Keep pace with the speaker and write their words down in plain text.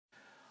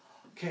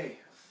Okay,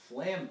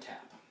 Flam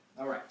Tap.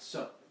 Alright,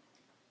 so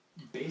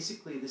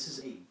basically this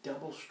is a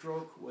double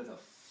stroke with a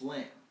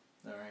flam.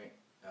 Alright,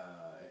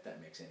 if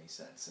that makes any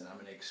sense. And I'm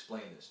going to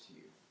explain this to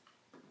you.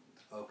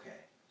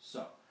 Okay,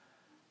 so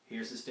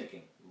here's the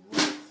sticking.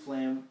 Right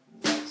flam,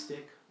 right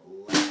stick,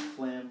 left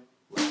flam,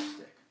 left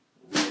stick.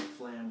 Right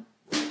flam,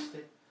 right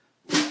stick,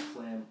 left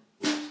flam,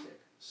 left stick.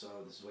 So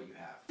this is what you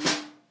have.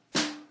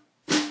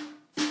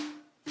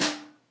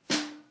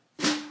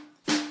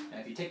 Now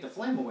if you take the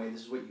flam away,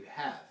 this is what you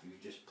have. You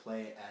just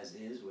play it as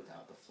is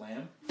without the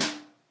flam.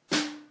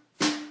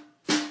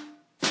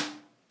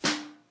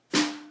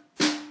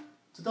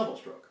 It's a double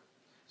stroke.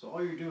 So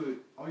all you're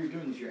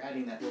doing is you're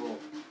adding that little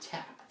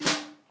tap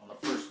on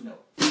the first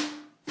note.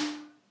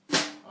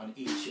 On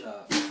each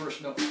the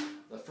first note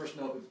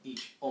of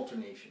each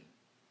alternation.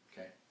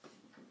 Okay.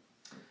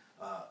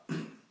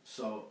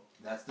 So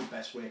that's the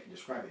best way I can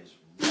describe it: is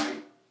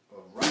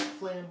right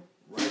flam,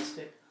 right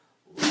stick,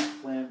 left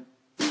flam,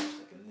 left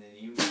stick, and then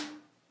you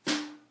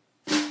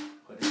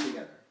put it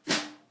together.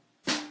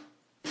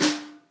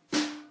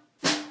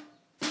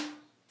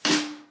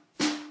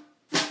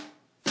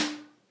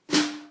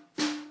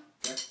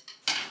 Okay.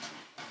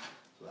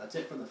 So that's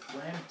it for the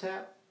Flam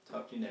Tap.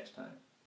 Talk to you next time.